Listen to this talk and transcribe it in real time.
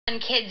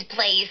Kids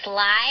Place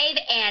Live,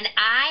 and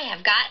I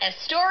have got a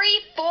story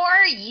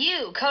for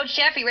you. Coach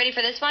Jeff, are you ready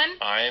for this one?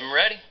 I'm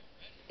ready.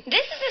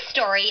 This is a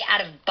story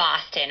out of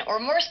Boston, or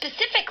more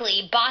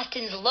specifically,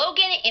 Boston's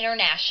Logan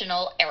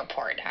International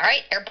Airport. All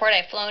right, airport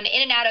I've flown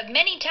in and out of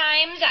many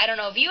times. I don't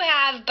know if you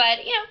have, but,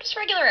 just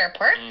regular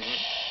airport.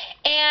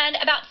 And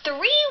about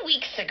 3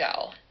 weeks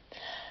ago,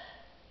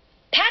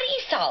 Patty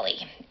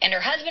Solly and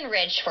her husband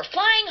Rich were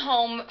flying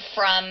home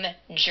from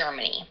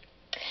Germany.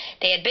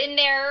 They had been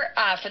there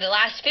for the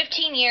last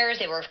 15 years.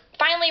 They were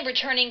finally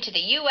returning to the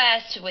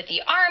U.S. with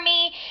the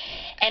Army.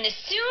 And as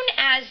soon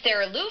as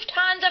their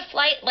Lufthansa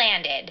flight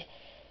landed,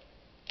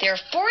 their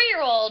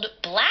 4-year-old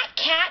black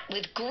cat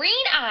with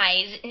green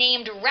eyes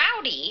named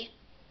Rowdy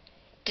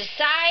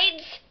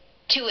decides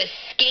to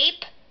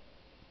escape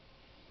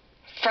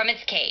from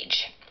its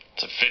cage.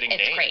 It's a fitting name.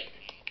 It's great.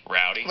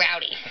 Rowdy.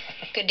 Rowdy.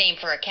 Good name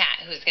for a cat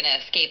who's going to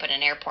escape at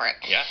an airport.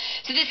 Yeah.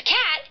 So this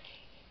cat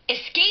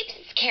escapes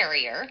its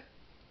carrier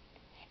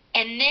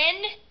and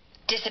then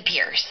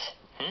disappears.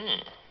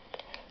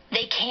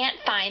 They can't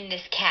find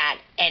this cat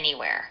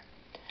anywhere.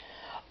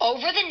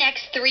 Over the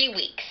next 3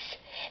 weeks,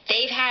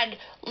 they've had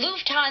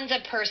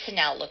Lufthansa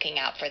personnel looking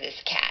out for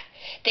this cat.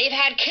 They've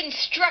had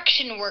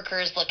construction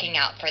workers looking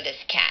out for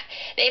this cat.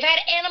 They've had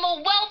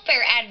animal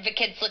welfare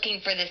advocates looking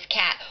for this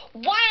cat.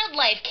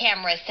 Wildlife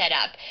cameras set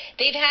up.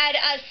 They've had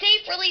a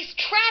safe release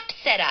trap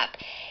set up.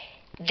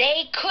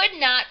 They could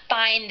not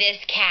find this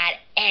cat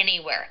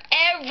anywhere.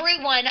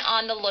 Everyone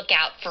on the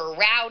lookout for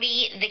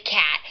Rowdy the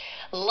cat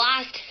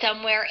lost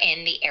somewhere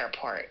in the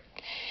airport.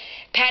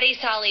 Patty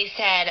Solly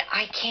said,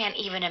 I can't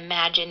even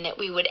imagine that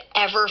we would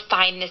ever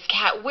find this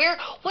cat. What are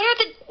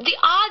the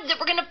odds that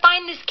we're going to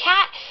find this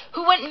cat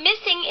who went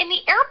missing in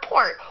the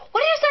airport?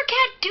 What is our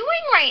cat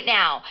doing right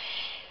now?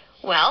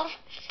 Well,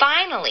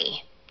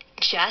 finally,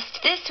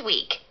 just this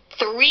week,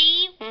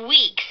 3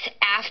 weeks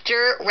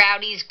after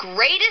Rowdy's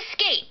great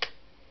escape,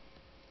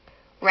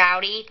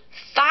 Rowdy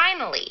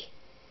finally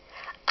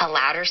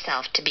allowed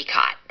herself to be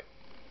caught.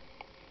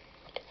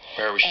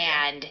 Where was she?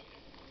 And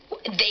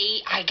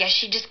I guess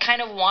she just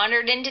kind of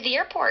wandered into the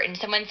airport, and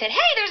someone said,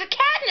 hey, there's a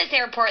cat in this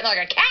airport. And they're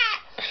like, a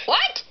cat?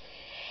 What?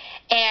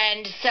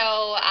 And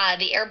so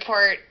the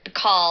airport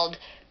called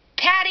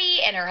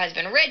Patty and her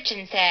husband Rich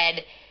and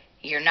said,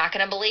 you're not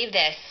going to believe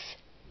this,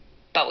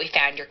 but we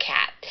found your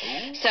cat.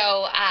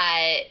 So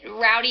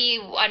Rowdy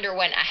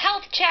underwent a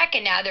health check,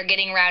 and now they're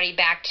getting Rowdy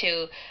back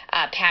to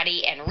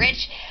Patty and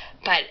Rich.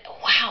 But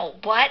wow,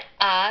 what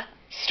a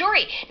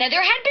story. Now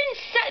there had been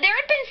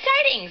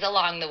sightings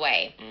along the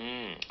way,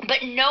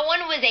 but no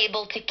one was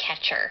able to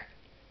catch her.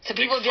 So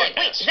people would be like,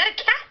 wait, is that a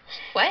cat?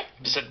 What?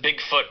 It's a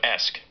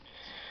Bigfoot-esque.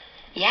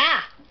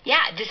 Yeah,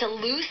 this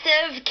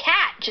elusive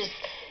cat just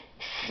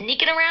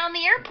sneaking around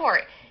the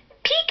airport.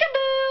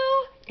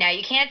 Peekaboo! Now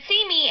you can't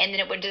see me, and then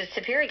it would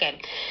disappear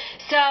again.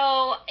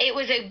 So it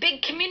was a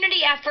big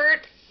community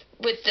effort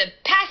with the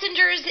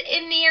passengers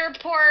in the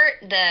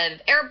airport, the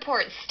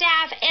airport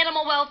staff,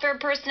 animal welfare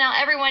personnel,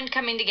 everyone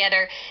coming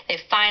together. They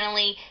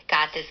finally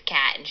got this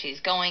cat, and she's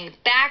going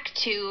back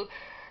to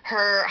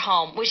her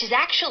home, which is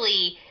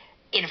actually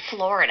in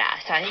Florida.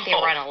 So I think they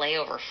were on a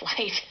layover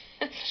flight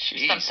or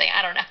something.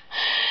 I don't know.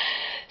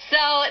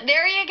 So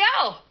there you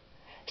go.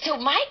 So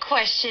my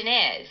question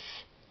is,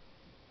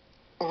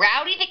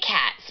 Rowdy the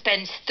cat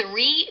spends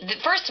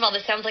first of all,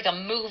 this sounds like a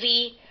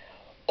movie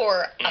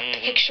or a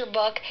picture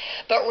book,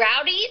 but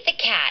Rowdy the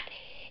cat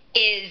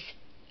is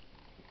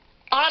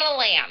on a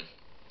lam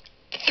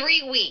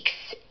 3 weeks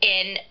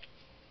in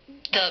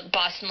the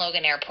Boston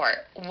Logan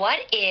Airport.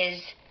 What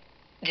is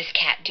this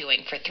cat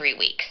doing for 3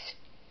 weeks?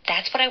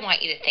 That's what I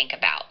want you to think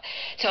about.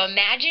 So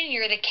imagine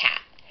you're the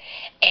cat,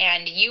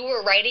 and you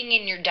were writing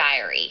in your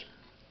diary,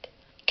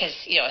 because,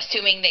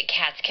 assuming that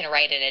cats can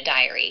write in a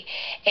diary,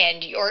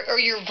 and or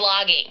you're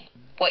vlogging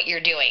what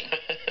you're doing.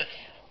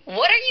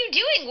 What are you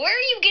doing? Where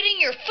are you getting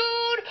your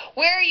food?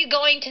 Where are you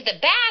going to the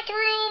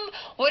bathroom?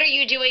 What are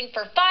you doing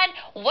for fun?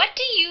 What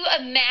do you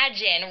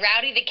imagine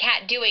Rowdy the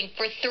cat doing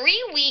for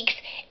 3 weeks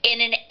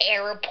in an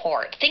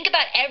airport? Think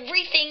about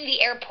everything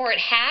the airport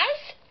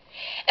has.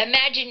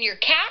 Imagine you're a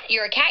cat,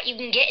 you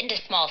can get into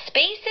small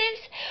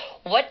spaces.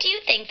 What do you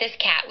think this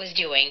cat was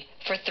doing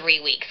for 3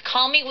 weeks?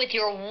 Call me with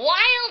your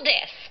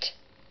wildest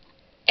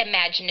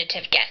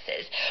imaginative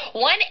guesses.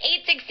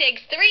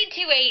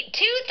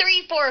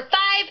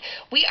 1-866-328-2345.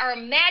 We are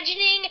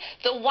imagining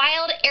the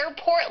wild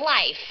airport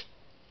life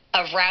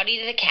of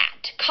Rowdy the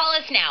cat. Call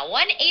us now.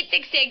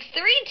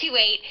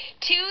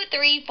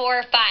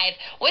 1-866-328-2345.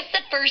 What's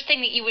the first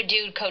thing that you would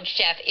do, Coach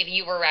Jeff, if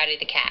you were Rowdy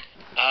the cat?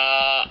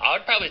 I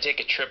would probably take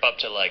a trip up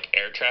to,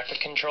 air traffic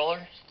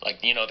controller,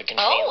 the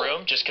control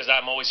room, just because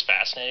I'm always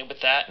fascinated with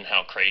that and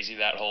how crazy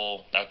that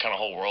kind of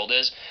whole world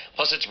is.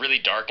 Plus, it's really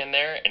dark in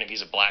there, and if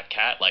he's a black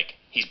cat,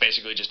 he's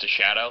basically just a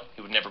shadow.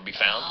 He would never be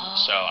found.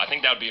 So I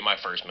think that would be my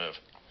first move.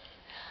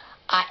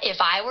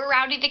 If I were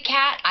Rowdy the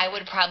cat, I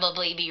would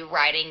probably be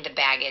riding the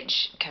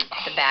baggage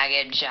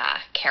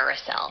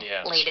carousel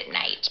late at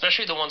night.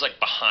 Especially the ones like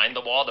behind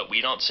the wall that we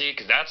don't see,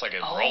 because that's like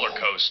a roller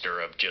coaster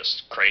of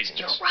just craziness.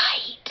 You're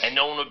right. And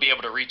no one would be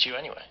able to reach you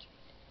anyway.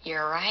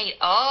 You're right.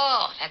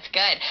 Oh, that's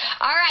good.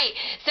 All right.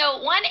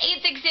 So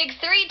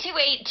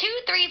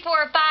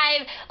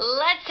 1-866-328-2345.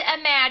 Let's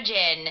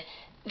imagine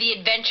the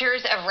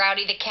adventures of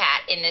Rowdy the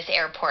cat in this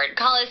airport.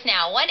 Call us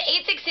now.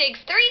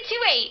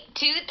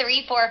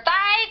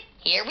 1-866-328-2345.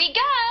 Here we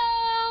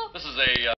go. This is a